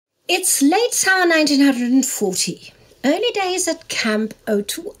It's late summer 1940, early days at Camp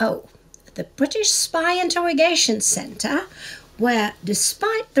 020, the British Spy Interrogation Centre, where,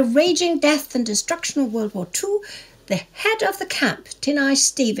 despite the raging death and destruction of World War II, the head of the camp, Tinai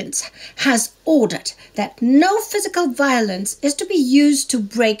Stevens, has ordered that no physical violence is to be used to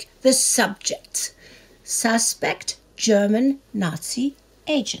break the subjects. Suspect German Nazi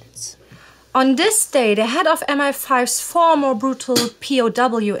agents. On this day, the head of MI5's far more brutal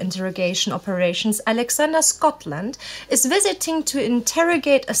POW interrogation operations, Alexander Scotland, is visiting to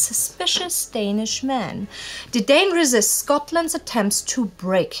interrogate a suspicious Danish man. The Dane resists Scotland's attempts to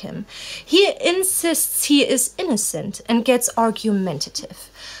break him. He insists he is innocent and gets argumentative.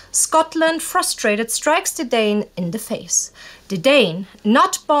 Scotland, frustrated, strikes the Dane in the face. The Dane,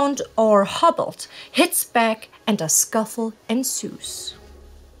 not bound or hobbled, hits back and a scuffle ensues.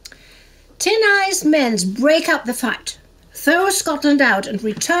 Tinai's men break up the fight, throw Scotland out and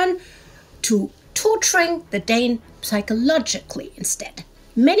return to torturing the Dane psychologically instead.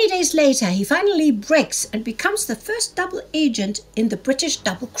 Many days later, he finally breaks and becomes the first double agent in the British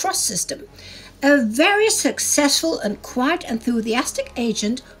double-cross system. A very successful and quite enthusiastic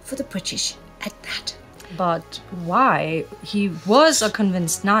agent for the British at that. But why? He was a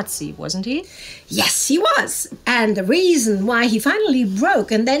convinced Nazi, wasn't he? Yes, he was. And the reason why he finally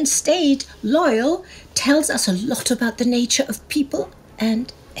broke and then stayed loyal tells us a lot about the nature of people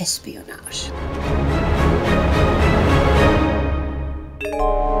and espionage.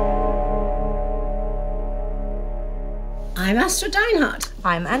 I'm Astrid Deinhard.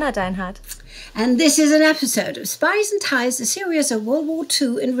 I'm Anna Deinhard. And this is an episode of Spies and Ties, a series of World War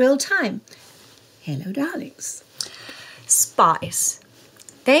II in real time. Hello, darlings. Spies.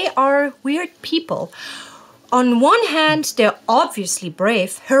 They are weird people. On one hand, they're obviously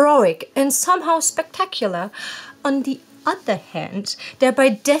brave, heroic, and somehow spectacular. On the other hand, they're by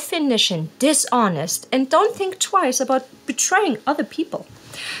definition dishonest and don't think twice about betraying other people.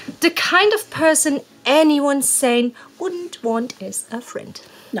 The kind of person anyone sane wouldn't want as a friend.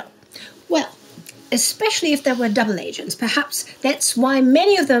 No. Well, especially if they were double agents. Perhaps that's why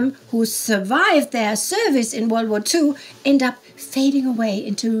many of them who survived their service in World War II end up fading away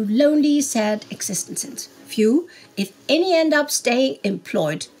into lonely, sad existences. Few, if any, end up staying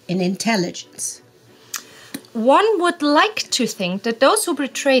employed in intelligence. One would like to think that those who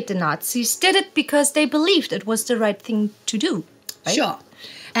betrayed the Nazis did it because they believed it was the right thing to do. Right? Sure.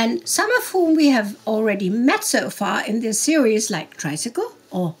 And some of whom we have already met so far in this series, like Tricycle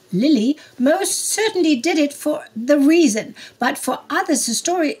or Lily, most certainly did it for the reason. But for others, the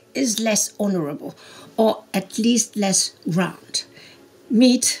story is less honorable, or at least less round.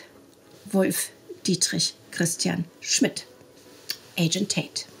 Meet Wolf Dietrich Christian Schmidt, Agent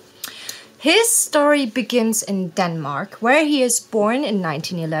Tate. His story begins in Denmark, where he is born in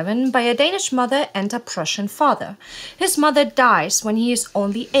 1911 by a Danish mother and a Prussian father. His mother dies when he is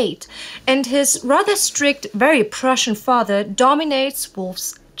only 8, and his rather strict, very Prussian father dominates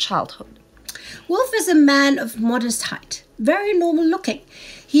Wolf's childhood. Wolf is a man of modest height, very normal looking.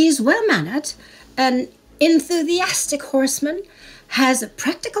 He is well-mannered, an enthusiastic horseman, has a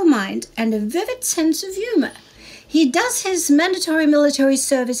practical mind and a vivid sense of humor. He does his mandatory military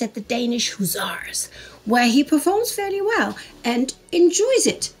service at the Danish Hussars, where he performs fairly well and enjoys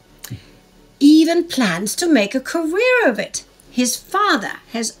it. Even plans to make a career of it. His father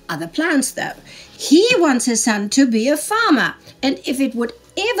has other plans, though. He wants his son to be a farmer, and if it would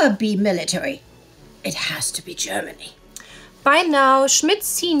ever be military, it has to be Germany. By now, Schmidt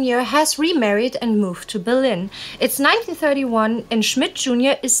Sr. has remarried and moved to Berlin. It's 1931 and Schmidt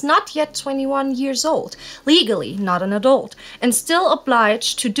Jr. is not yet 21 years old, legally not an adult, and still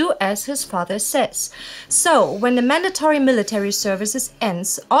obliged to do as his father says. So, when the mandatory military services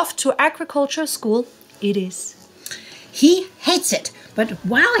ends, off to agriculture school it is. He hates it, but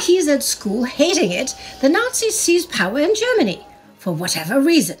while he's at school hating it, the Nazis seize power in Germany, for whatever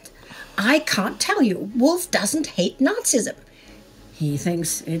reason. I can't tell you, Wolf doesn't hate Nazism. He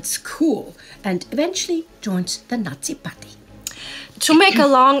thinks it's cool and eventually joins the Nazi party. To make a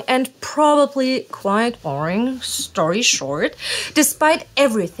long and probably quite boring story short, despite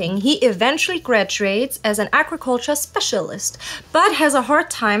everything, he eventually graduates as an agriculture specialist, but has a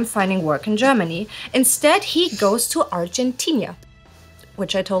hard time finding work in Germany. Instead, he goes to Argentina,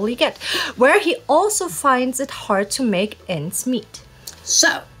 which I totally get, where he also finds it hard to make ends meet.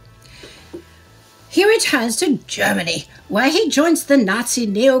 So, he returns to Germany, where he joins the Nazi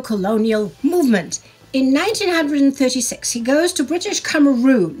neo-colonial movement. In 1936, he goes to British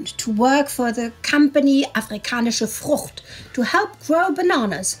Cameroon to work for the company Afrikanische Frucht to help grow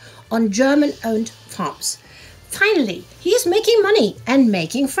bananas on German-owned farms. Finally, he is making money and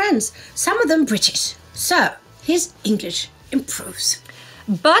making friends, some of them British. So, his English improves.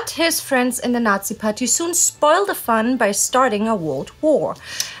 But his friends in the Nazi party soon spoil the fun by starting a world war.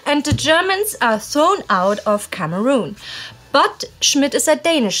 And the Germans are thrown out of Cameroon. But Schmidt is a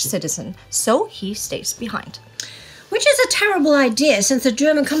Danish citizen, so he stays behind. Which is a terrible idea since the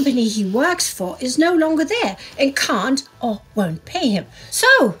German company he works for is no longer there and can't or won't pay him.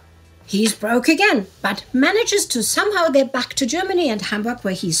 So, he's broke again, but manages to somehow get back to Germany and Hamburg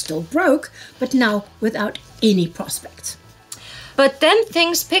where he's still broke, but now without any prospects. But then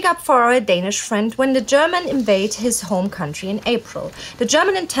things pick up for our Danish friend when the German invade his home country in April. The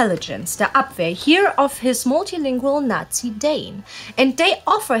German intelligence, the Abwehr, hear of his multilingual Nazi Dane, and they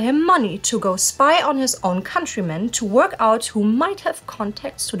offer him money to go spy on his own countrymen to work out who might have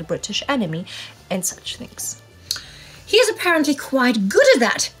contacts to the British enemy and such things. He is apparently quite good at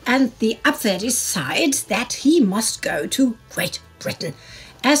that, and the Abwehr decides that he must go to Great Britain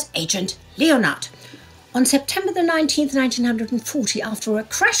as Agent Leonard. On September the 19th, 1940, after a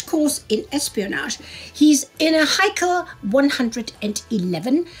crash course in espionage, he's in a Heikel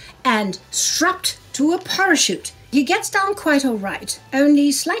 111 and strapped to a parachute. He gets down quite all right,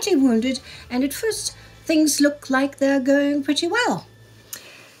 only slightly wounded, and at first things look like they're going pretty well.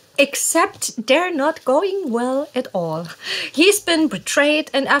 Except they're not going well at all. He's been betrayed,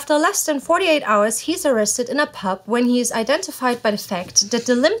 and after less than 48 hours, he's arrested in a pub when he is identified by the fact that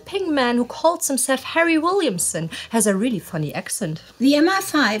the limping man who calls himself Harry Williamson has a really funny accent. The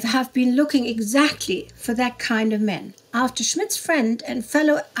MI5 have been looking exactly for that kind of men after Schmidt's friend and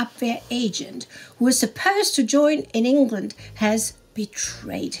fellow Abwehr agent, who was supposed to join in England, has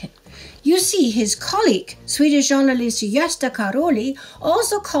betrayed him. You see, his colleague, Swedish journalist Gösta Karoli,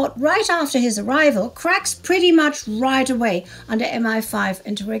 also caught right after his arrival, cracks pretty much right away under MI5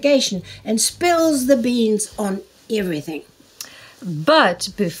 interrogation and spills the beans on everything. But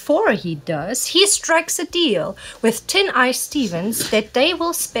before he does, he strikes a deal with Tin Eye Stevens that they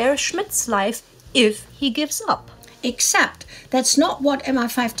will spare Schmidt's life if he gives up. Except that's not what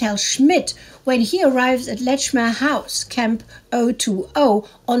MI5 tells Schmidt when he arrives at Lechmere House, Camp 020,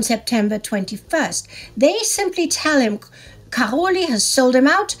 on September 21st. They simply tell him Karoli has sold him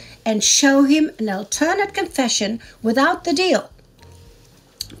out and show him an alternate confession without the deal.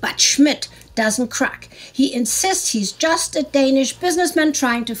 But Schmidt doesn't crack. He insists he's just a Danish businessman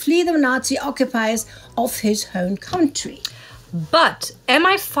trying to flee the Nazi occupiers of his own country. But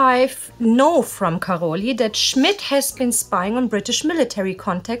MI5 know from Karoli that Schmidt has been spying on British military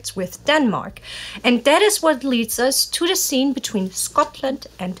contacts with Denmark. And that is what leads us to the scene between Scotland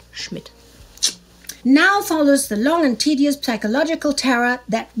and Schmidt. Now follows the long and tedious psychological terror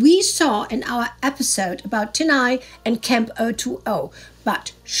that we saw in our episode about Tin Eye and Camp 020.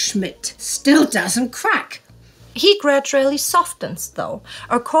 But Schmidt still doesn't crack. He gradually softens, though.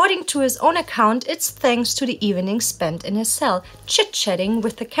 According to his own account, it's thanks to the evenings spent in his cell, chit-chatting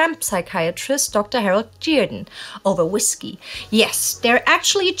with the camp psychiatrist Dr. Harold Dearden over whiskey. Yes, they're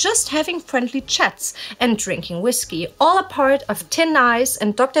actually just having friendly chats and drinking whiskey, all a part of Tin Eye's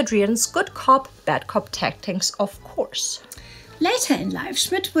and Dr. Dearden's good cop, bad cop tactics, of course. Later in life,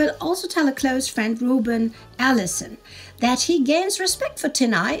 Schmidt will also tell a close friend, Ruben Allison, that he gains respect for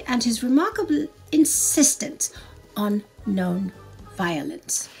Tin Eye and his remarkable insistence on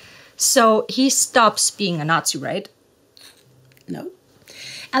non-violence. So he stops being a Nazi, right? No.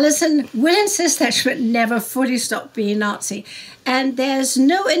 Allison will insist that Schmidt never fully stopped being Nazi, and there's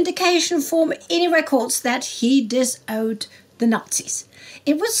no indication from any records that he disowned the Nazis.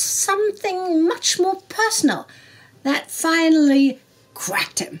 It was something much more personal that finally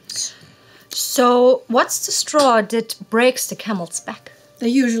cracked him. So what's the straw that breaks the camel's back? The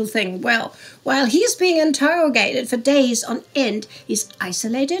usual thing. Well, while he's being interrogated for days on end, he's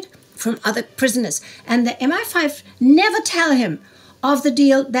isolated from other prisoners, and the MI5 never tell him of the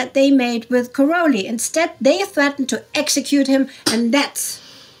deal that they made with Karoli. Instead, they threaten to execute him, and that's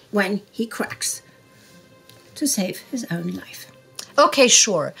when he cracks to save his own life. Okay,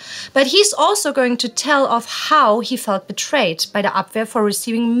 sure. But he's also going to tell of how he felt betrayed by the Abwehr for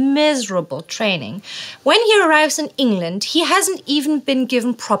receiving miserable training. When he arrives in England, he hasn't even been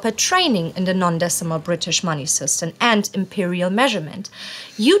given proper training in the non-decimal British money system and imperial measurement.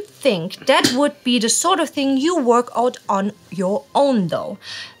 You'd think that would be the sort of thing you work out on your own, though.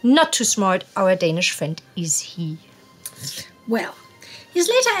 Not too smart, our Danish friend, is he? Well, his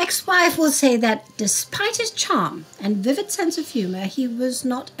later ex-wife will say that despite his charm and vivid sense of humor, he was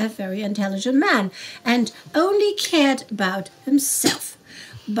not a very intelligent man and only cared about himself.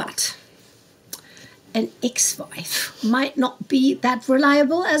 But an ex-wife might not be that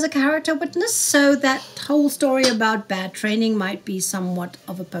reliable as a character witness, so that whole story about bad training might be somewhat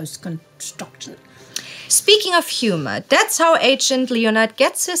of a post-construction. Speaking of humor, that's how Agent Leonard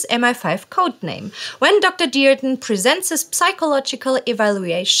gets his MI5 codename. When Dr. Dearden presents his psychological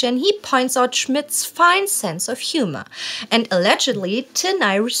evaluation, he points out Schmidt's fine sense of humor, and allegedly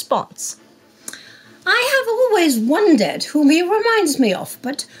Tenai responds. I have always wondered whom he reminds me of,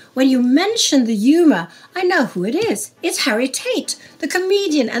 but when you mention the humour, I know who it is. It's Harry Tate, the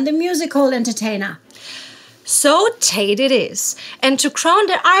comedian and the music hall entertainer. So Tate it is. And to crown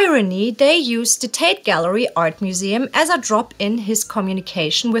the irony, they used the Tate Gallery Art Museum as a drop in his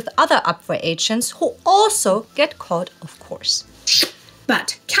communication with other Abwehr agents who also get caught, of course.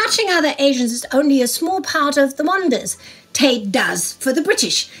 But catching other agents is only a small part of the wonders Tate does for the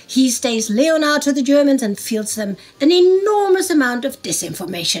British. He stays Leonard to the Germans and feeds them an enormous amount of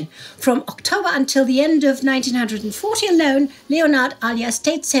disinformation. From October until the end of 1940 alone, Leonard alias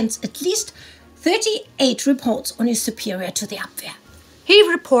Tate sends at least 38 reports on his superior to the Abwehr. He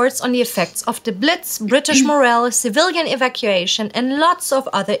reports on the effects of the Blitz, British morale, civilian evacuation, and lots of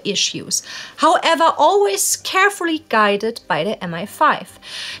other issues. However, always carefully guided by the MI5.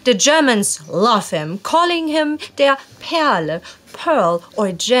 The Germans love him, calling him their Perle, pearl,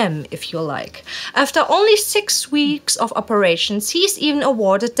 or gem, if you like. After only 6 weeks of operations, he's even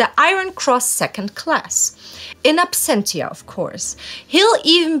awarded the Iron Cross Second Class. In absentia, of course. He'll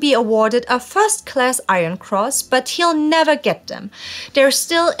even be awarded a first-class Iron Cross, but he'll never get them. They're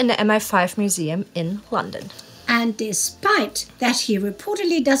still in the MI5 Museum in London. And despite that he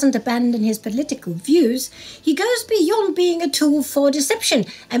reportedly doesn't abandon his political views, he goes beyond being a tool for deception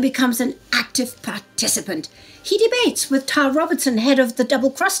and becomes an active participant. He debates with Tar Robertson, head of the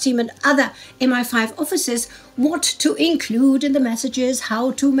Double Cross team, and other MI5 officers what to include in the messages, how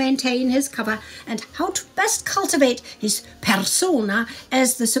to maintain his cover, and how to best cultivate his persona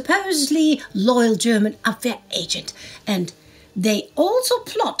as the supposedly loyal German Abwehr agent. And they also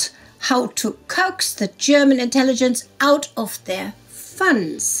plot how to coax the German intelligence out of their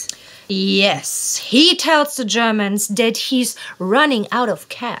funds. Yes, he tells the Germans that he's running out of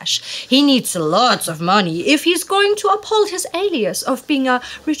cash. He needs lots of money if he's going to uphold his alias of being a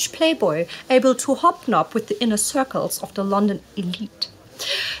rich playboy, able to hobnob with the inner circles of the London elite.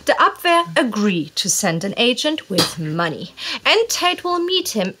 The Abwehr agree to send an agent with money, and Tate will meet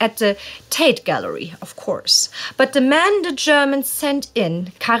him at the Tate Gallery, of course. But the man the Germans sent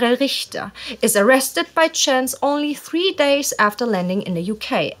in, Karel Richter, is arrested by chance only 3 days after landing in the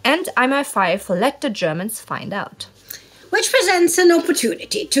UK, and MI5 will let the Germans find out. Which presents an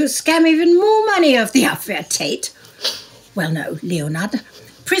opportunity to scam even more money off the Abwehr. Tate, well, no, Leonard,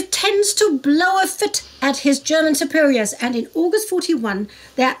 pretends to blow a fit at his German superiors, and in August 41,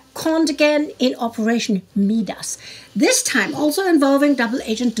 they're conned again in Operation Midas. This time also involving double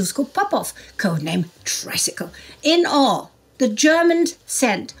agent Dusko Popov, codename Tricycle. In all, the Germans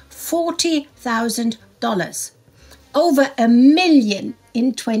sent $40,000, over $1 million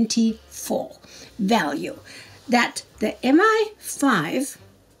in 24 value, that the MI5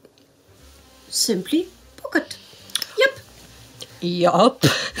 simply pocket. Yep. Yup.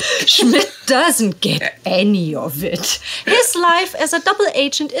 Schmidt doesn't get any of it. His life as a double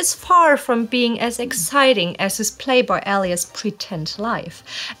agent is far from being as exciting as his playboy alias pretend life.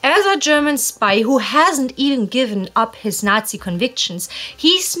 As a German spy who hasn't even given up his Nazi convictions,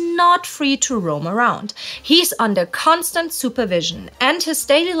 he's not free to roam around. He's under constant supervision, and his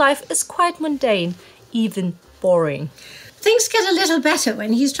daily life is quite mundane, even boring. Things get a little better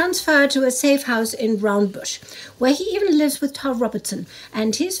when he's transferred to a safe house in Roundbush, where he even lives with Tar Robertson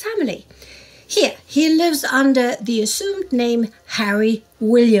and his family. Here, he lives under the assumed name Harry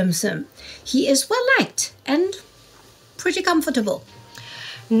Williamson. He is well liked and pretty comfortable.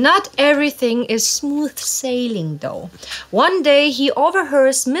 Not everything is smooth sailing, though. One day he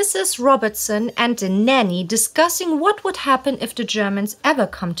overhears Mrs. Robertson and the nanny discussing what would happen if the Germans ever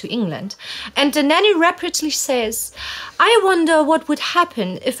come to England. And the nanny rapidly says, "I wonder what would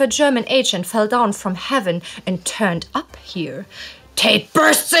happen if a German agent fell down from heaven and turned up here." Tate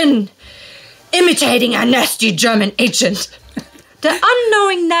bursts in, imitating a nasty German agent. The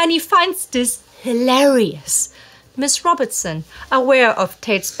unknowing nanny finds this hilarious. Miss Robertson, aware of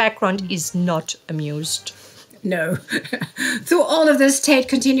Tate's background, is not amused. No. Through all of this, Tate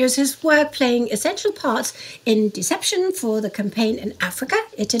continues his work playing essential parts in deception for the campaign in Africa,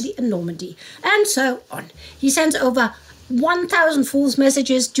 Italy and Normandy, and so on. He sends over 1,000 false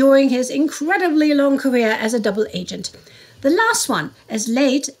messages during his incredibly long career as a double agent. The last one as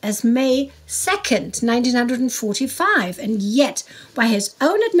late as May 2nd, 1945, and yet, by his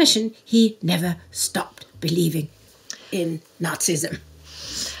own admission, he never stopped believing in Nazism.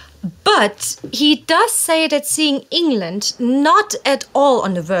 But he does say that seeing England not at all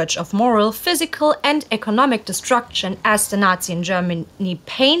on the verge of moral, physical and economic destruction as the Nazi in Germany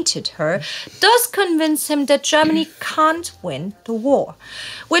painted her does convince him that Germany can't win the war,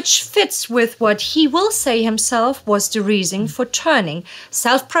 which fits with what he will say himself was the reason for turning: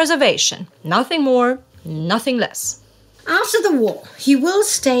 self-preservation, nothing more, nothing less. After the war, he will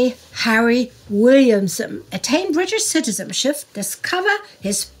stay Harry Williamson, attain British citizenship, discover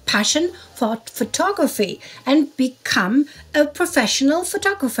his passion for photography, and become a professional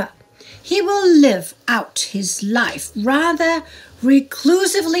photographer. He will live out his life rather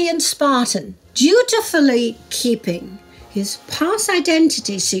reclusively in Spartan, dutifully keeping his past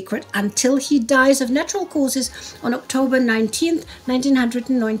identity secret until he dies of natural causes on October 19th,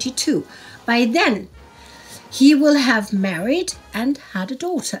 1992. By then, he will have married and had a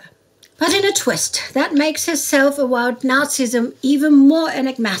daughter. But in a twist that makes his self-avowed Nazism even more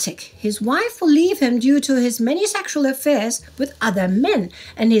enigmatic. His wife will leave him due to his many sexual affairs with other men,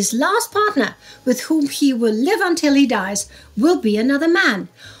 and his last partner, with whom he will live until he dies, will be another man.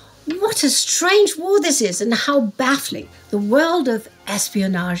 What a strange war this is, and how baffling the world of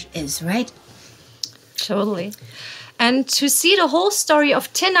espionage is, right? Totally. And to see the whole story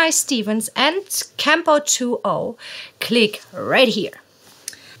of Tin Eye Stevens and Campo 2.0, click right here.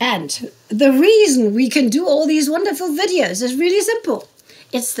 And the reason we can do all these wonderful videos is really simple.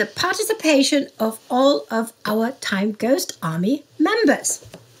 It's the participation of all of our Time Ghost Army members,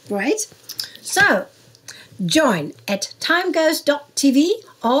 right? So, join at timeghost.tv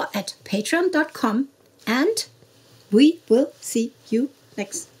or at patreon.com, and we will see you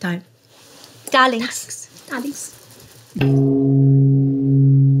next time. Darlings. Darlings.